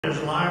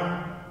this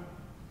life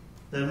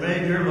that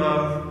made your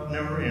love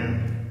never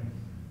end.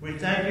 We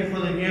thank you for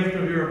the gift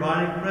of your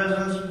abiding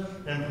presence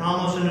and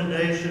promise in the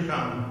days to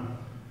come.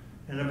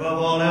 And above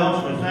all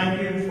else, we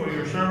thank you for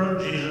your servant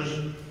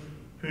Jesus,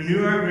 who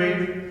knew our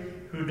grief,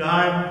 who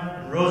died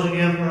and rose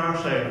again for our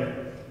sake,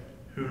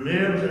 who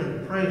lives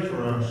and prays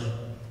for us.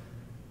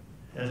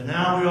 As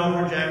now we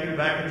offer Jackie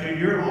back into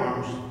your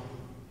arms,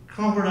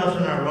 comfort us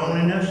in our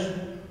loneliness,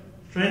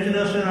 strengthen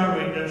us in our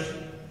weakness,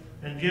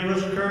 and give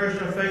us courage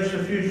to face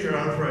the future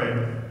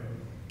unafraid.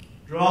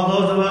 Draw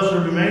those of us who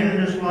remain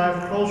in this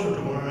life closer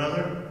to one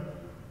another,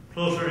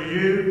 closer to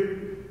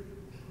you,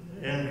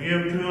 and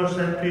give to us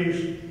that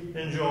peace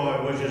and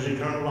joy which is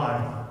eternal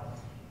life.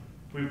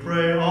 We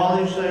pray all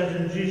these things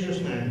in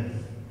Jesus'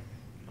 name.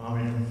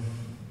 Amen.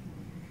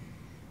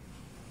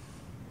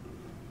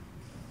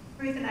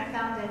 Ruth and I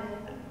found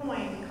a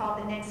poem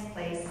called The Next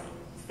Place.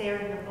 It's there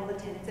in the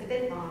bulletin. It's a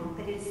bit long,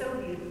 but it's so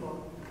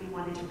beautiful. We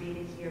wanted to read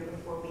it here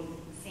before we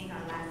sing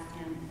our last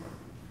hymn.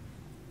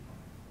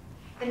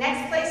 The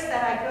next place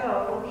that I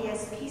go will be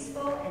as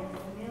peaceful and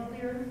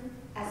familiar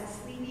as a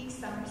sleepy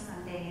summer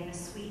Sunday in a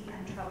sweet,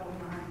 untroubled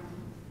mind.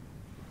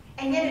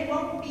 And yet it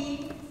won't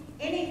be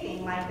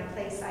anything like the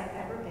place I've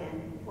ever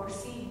been or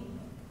seen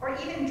or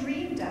even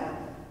dreamed of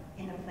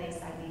in a place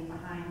I leave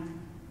behind.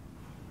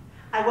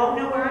 I won't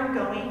know where I'm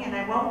going, and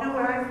I won't know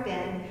where I've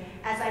been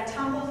as I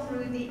tumble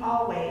through the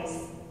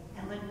always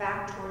and look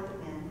back toward the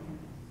wind.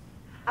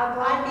 I'll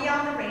glide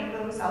beyond the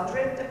rainbows, I'll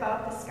drift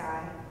above the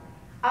sky.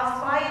 I'll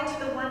fly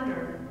into the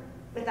wonder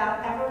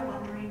without ever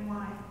wondering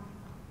why.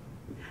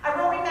 I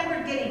won't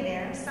remember getting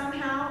there,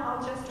 somehow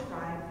I'll just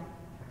arrive,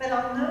 but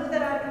I'll know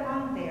that I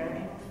belong there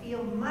and will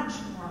feel much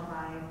more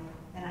alive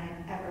than I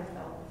have ever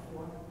felt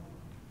before.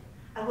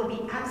 I will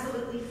be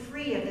absolutely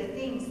free of the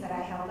things that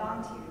I held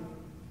on to,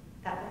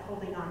 that were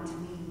holding on to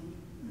me.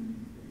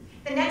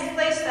 The next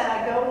place that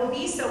I go will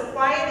be so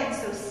quiet and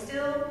so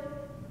still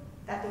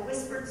that the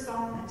whispered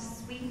song of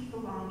sweet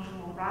belonging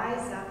will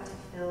rise up to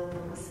fill the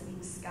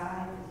listening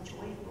sky with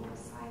joyful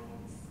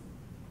silence,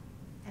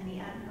 and the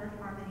unheard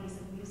harmonies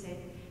of music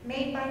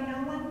made by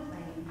no one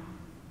playing,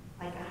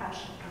 like a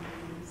hush upon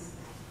the breeze.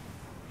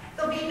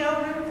 There'll be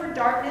no room for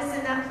darkness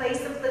in that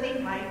place of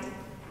living light,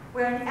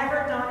 where an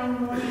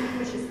ever-dawning morning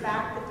pushes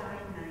back the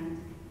dying night.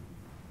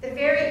 The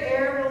very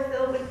air will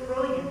fill with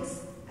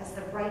brilliance as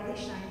the brightly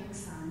shining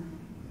sun,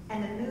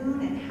 and the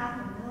moon and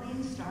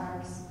 500,000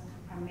 stars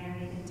are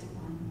married into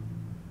one.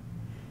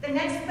 The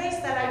next place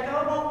that I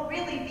go won't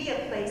really be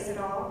a place at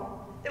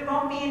all. There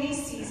won't be any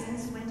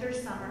seasons, winter,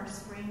 summer,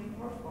 spring,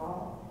 or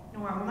fall,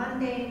 nor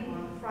Monday, nor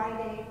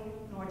Friday,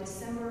 nor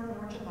December,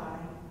 nor July.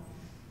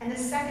 And the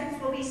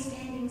seconds will be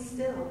standing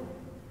still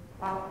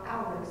while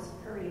hours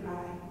hurry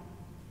by.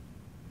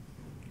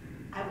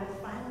 I will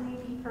finally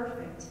be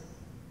perfect.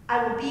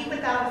 I will be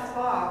without a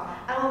flaw.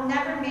 I will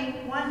never make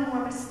one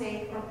more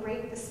mistake or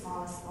break the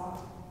smallest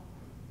law.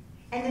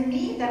 And the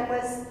me that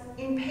was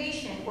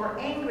impatient or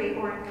angry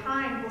or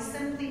unkind will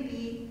simply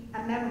be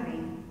a memory,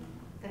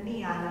 the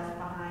me I left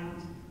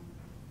behind.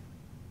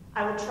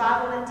 I will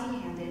travel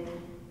empty-handed.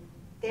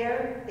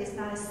 There is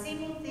not a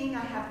single thing I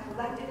have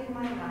collected in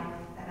my life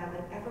that I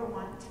would ever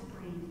want to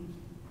bring,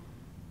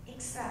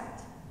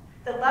 except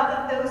the love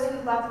of those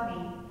who loved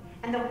me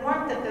and the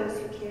warmth of those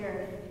who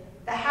cared,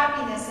 the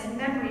happiness and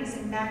memories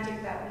and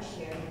magic that we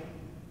shared.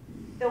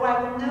 Though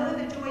I will know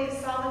the joy of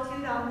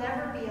solitude, I'll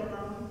never be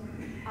alone.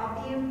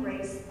 I'll be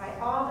embraced by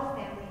all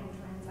the family and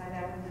friends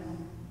I've ever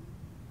known.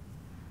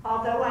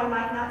 Although I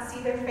might not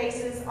see their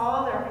faces,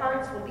 all their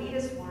hearts will beat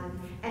as one,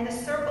 and the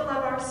circle of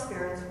our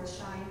spirits will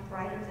shine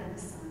brighter than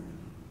the sun.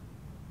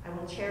 I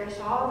will cherish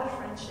all the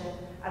friendship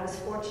I was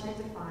fortunate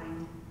to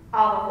find,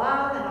 all the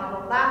love and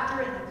all the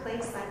laughter in the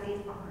place I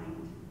leave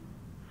behind.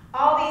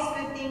 All these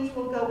good things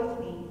will go with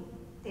me.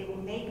 They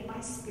will make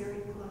my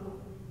spirit glow,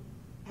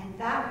 and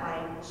that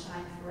light will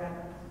shine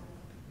forever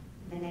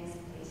in the next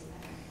place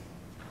that I go.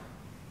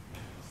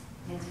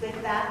 And it's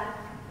with that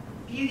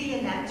beauty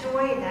and that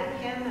joy and that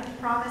hymn of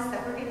promise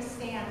that we're going to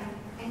stand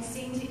and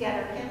sing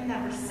together. Hymn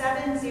number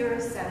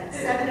 707,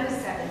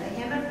 the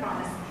hymn of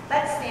promise.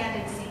 Let's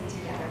stand and sing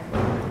together.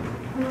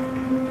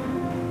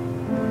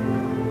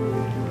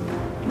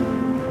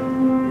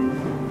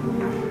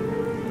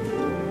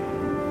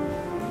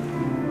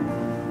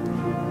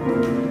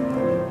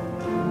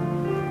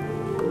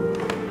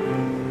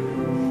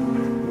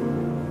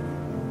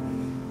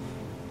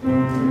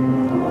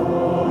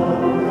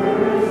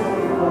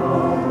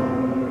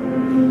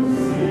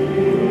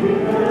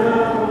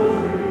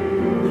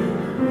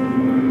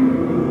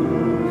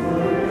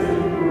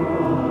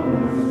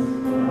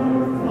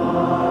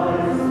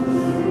 Eyes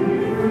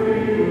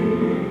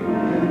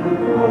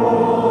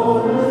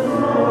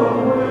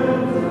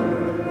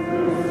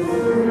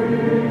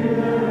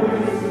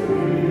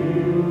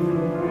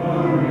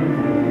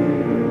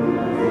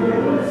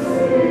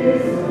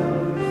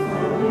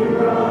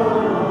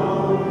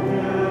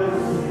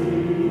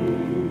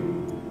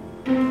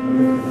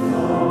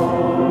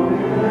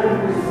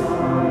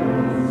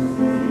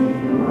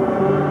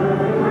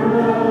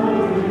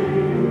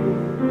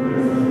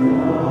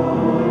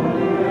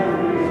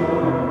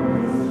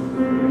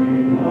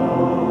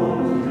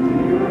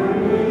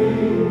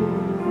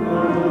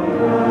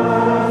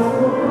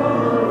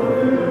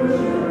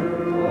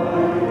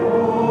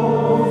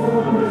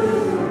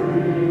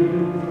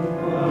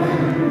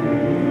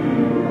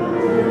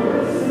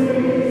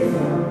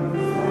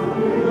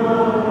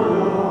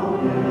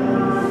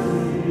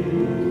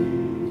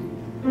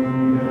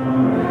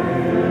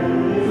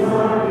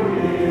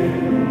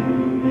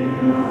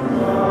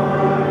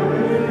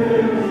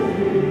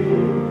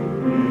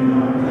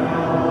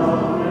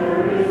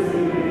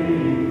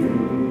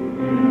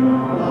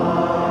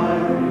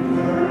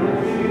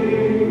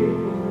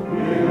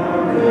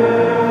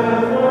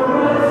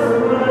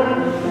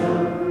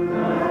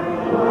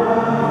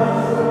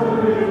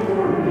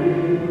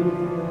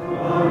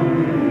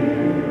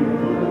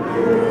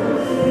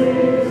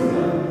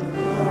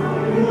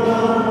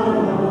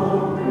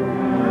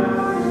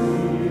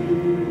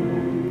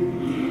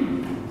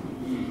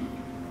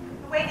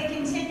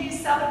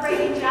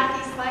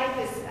Jackie's life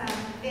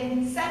has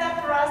been set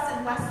up for us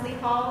in Wesley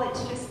Hall.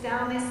 It's just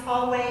down this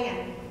hallway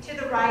and to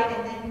the right,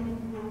 and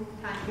then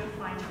you'll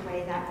find your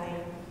way that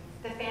way.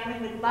 The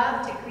family would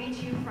love to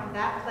greet you from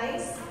that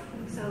place,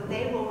 so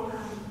they will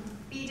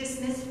be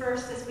dismissed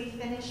first as we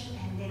finish,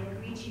 and then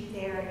greet you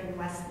there in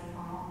Wesley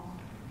Hall.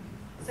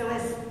 So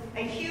as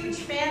a huge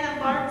fan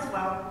of Bart's,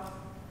 well,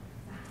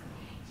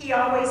 he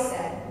always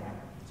said,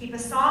 keep a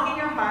song in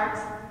your heart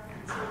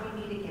until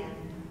we meet again.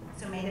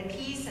 So may the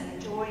peace and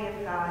the joy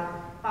of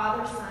God,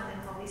 Father, Son,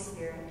 and Holy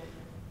Spirit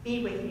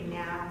be with you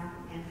now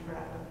and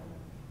forever.